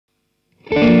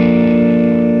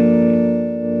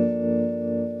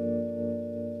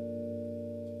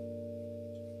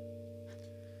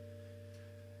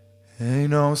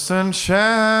no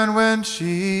sunshine when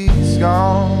she's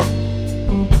gone.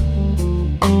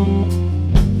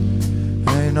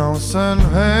 Ain't no sun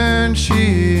when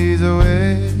she's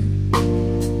away.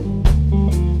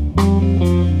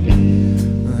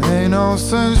 Ain't no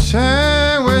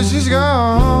sunshine when she's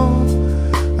gone.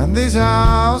 And this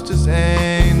house just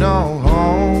ain't no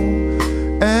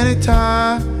home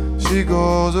anytime she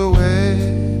goes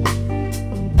away.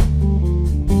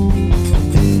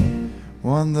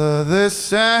 Wonder this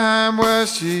time where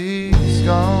she's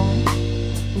gone.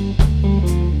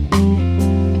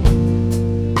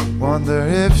 Wonder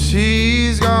if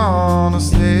she's gonna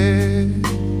stay.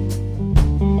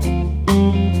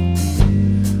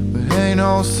 But ain't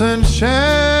no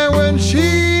sunshine when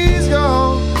she's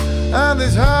gone. And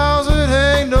this house, it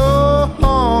ain't no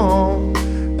home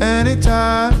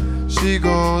anytime she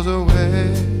goes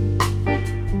away.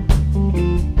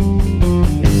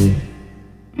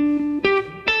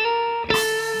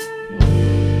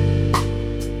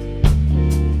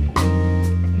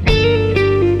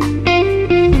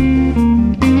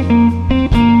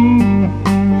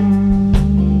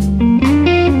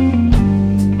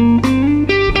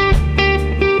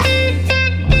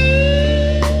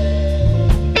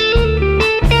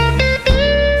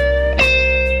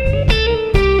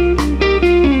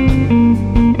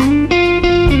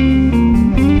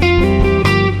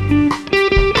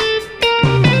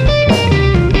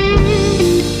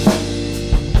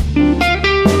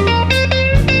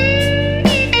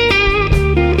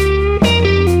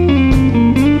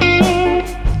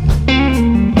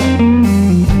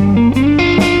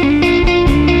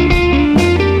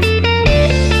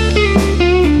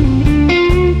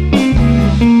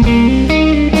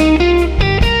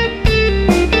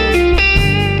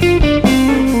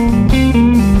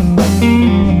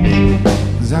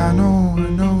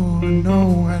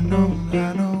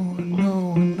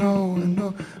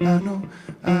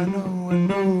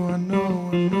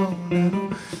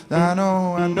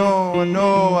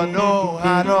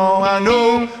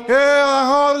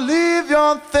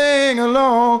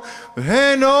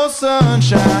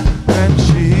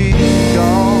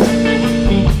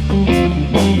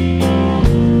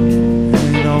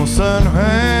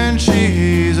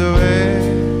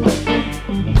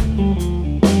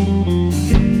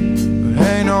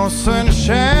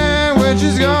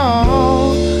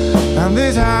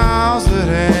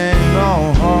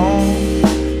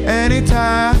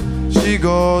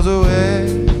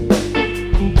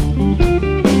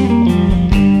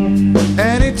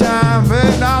 Anytime,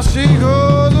 but now she goes.